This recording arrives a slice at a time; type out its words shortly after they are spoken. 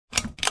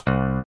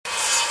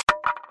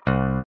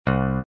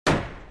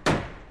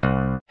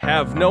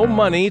Have no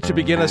money to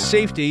begin a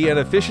safety and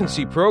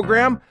efficiency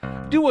program?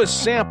 Do a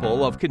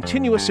sample of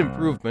continuous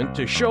improvement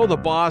to show the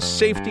boss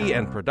safety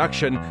and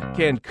production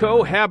can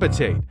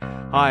cohabitate.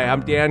 Hi,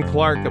 I'm Dan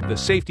Clark of The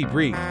Safety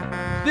Brief.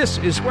 This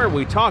is where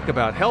we talk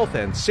about health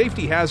and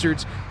safety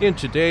hazards in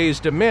today's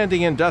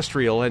demanding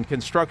industrial and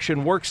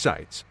construction work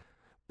sites.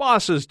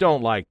 Bosses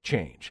don't like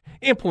change.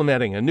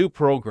 Implementing a new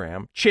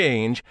program,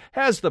 change,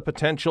 has the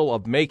potential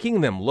of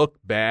making them look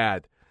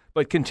bad.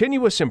 But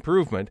continuous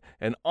improvement,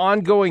 an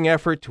ongoing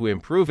effort to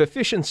improve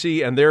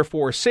efficiency and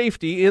therefore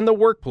safety in the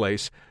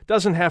workplace,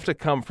 doesn't have to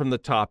come from the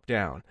top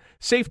down.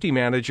 Safety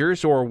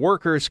managers or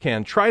workers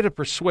can try to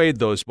persuade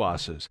those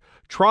bosses.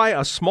 Try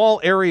a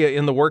small area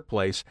in the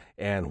workplace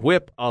and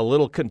whip a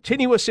little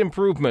continuous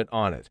improvement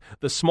on it.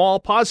 The small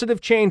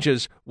positive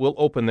changes will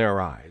open their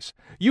eyes.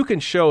 You can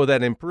show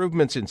that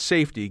improvements in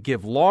safety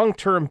give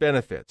long-term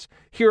benefits.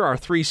 Here are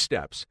 3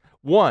 steps.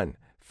 1.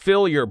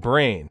 Fill your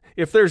brain.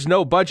 If there's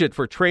no budget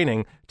for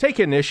training, take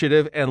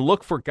initiative and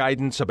look for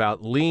guidance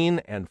about lean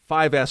and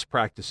 5S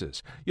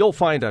practices. You'll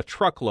find a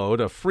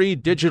truckload of free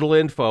digital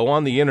info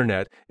on the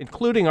internet,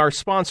 including our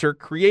sponsor,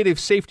 Creative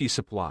Safety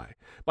Supply.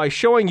 By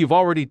showing you've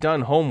already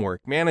done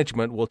homework,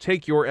 management will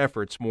take your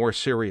efforts more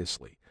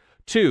seriously.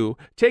 2.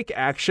 Take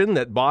action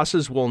that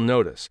bosses will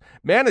notice.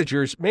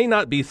 Managers may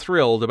not be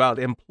thrilled about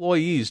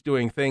employees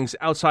doing things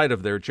outside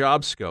of their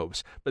job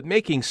scopes, but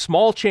making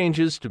small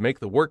changes to make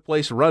the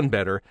workplace run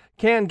better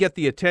can get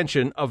the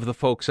attention of the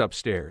folks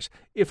upstairs.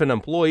 If an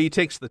employee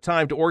takes the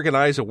time to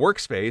organize a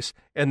workspace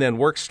and then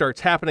work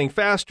starts happening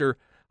faster,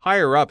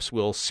 higher-ups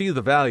will see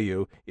the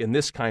value in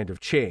this kind of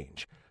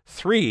change.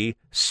 3.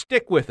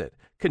 Stick with it.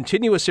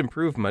 Continuous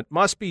improvement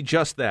must be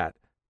just that,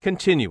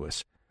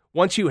 continuous.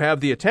 Once you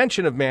have the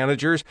attention of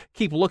managers,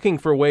 keep looking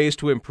for ways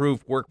to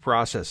improve work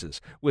processes.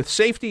 With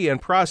safety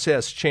and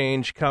process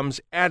change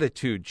comes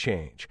attitude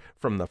change.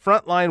 From the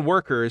frontline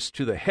workers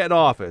to the head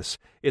office,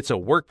 it's a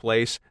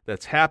workplace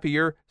that's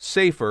happier,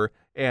 safer,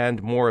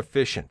 and more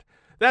efficient.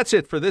 That's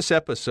it for this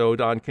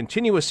episode on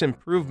continuous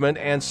improvement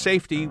and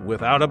safety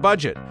without a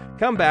budget.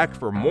 Come back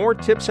for more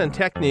tips and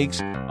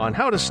techniques on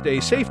how to stay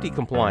safety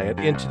compliant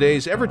in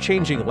today's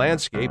ever-changing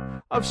landscape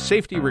of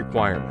safety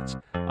requirements.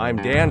 I'm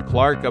Dan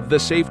Clark of The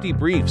Safety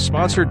Brief,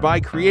 sponsored by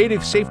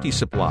Creative Safety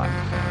Supply.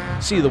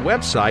 See the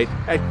website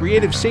at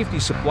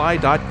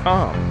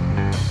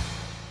creativesafetysupply.com.